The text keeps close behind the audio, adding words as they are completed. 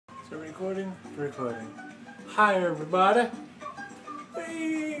Is it recording? Recording. Hi everybody.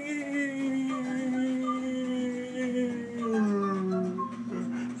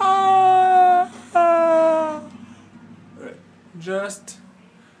 Just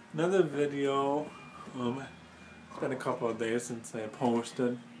another video. It's been a couple of days since I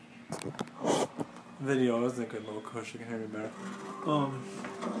posted videos. I could a little cushion, you can hear me better.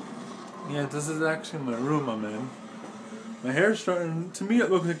 Yeah, this is actually my room I'm in. My hair's starting, to me it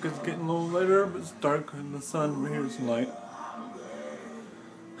looks like it's getting a little lighter, but it's dark in the sun. Over here it's light.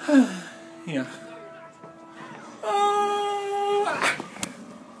 Yeah. Hi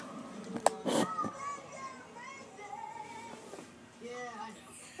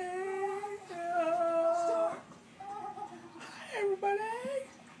everybody.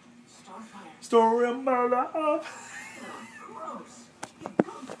 Story of my life.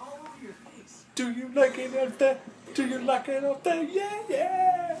 Do you like it up there? Do you like it up there? Yeah,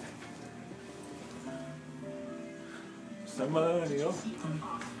 yeah. Somebody else.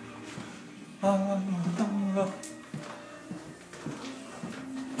 Oh,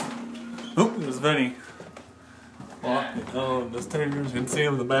 there's Vinny. Walking. Oh, the stairs. You can see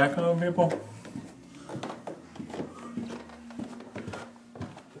him in the background, people.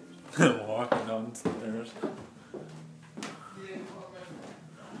 Walking downstairs.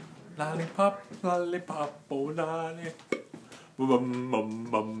 Lollipop, lollipop, oh lolly. Bum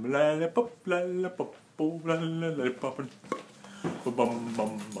bum bum, lollipop, lollipop, oh lollipop. Bum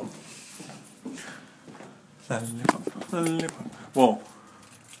bum bum. Lollipop, lollipop. Whoa.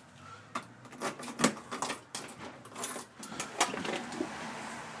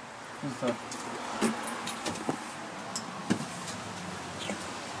 What's that?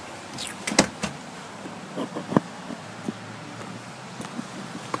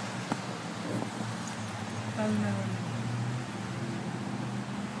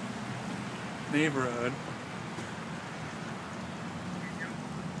 Neighborhood.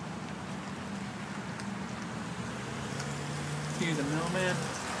 See the mailman?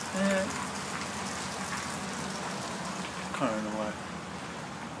 Car in the way.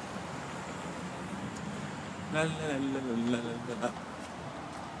 La la la la la la la.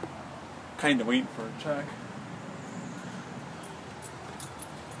 Kinda waiting for a check.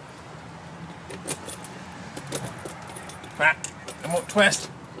 Ah, I won't twist.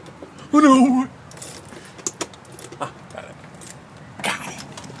 Oh no! Ah, got it. Got it.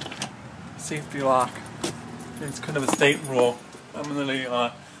 Safety lock. It's kind of a state rule. I'm in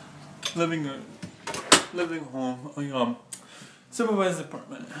the living home, supervised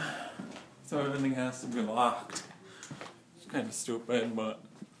apartment. So everything has to be locked. It's kind of stupid, but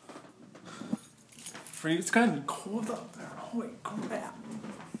it's kind of cold out there. Holy crap!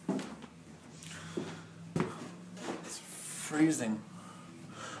 It's freezing.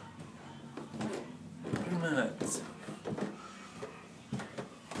 3 minutes.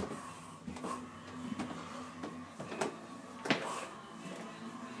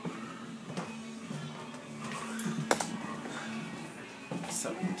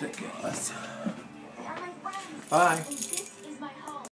 So ridiculous. Bye.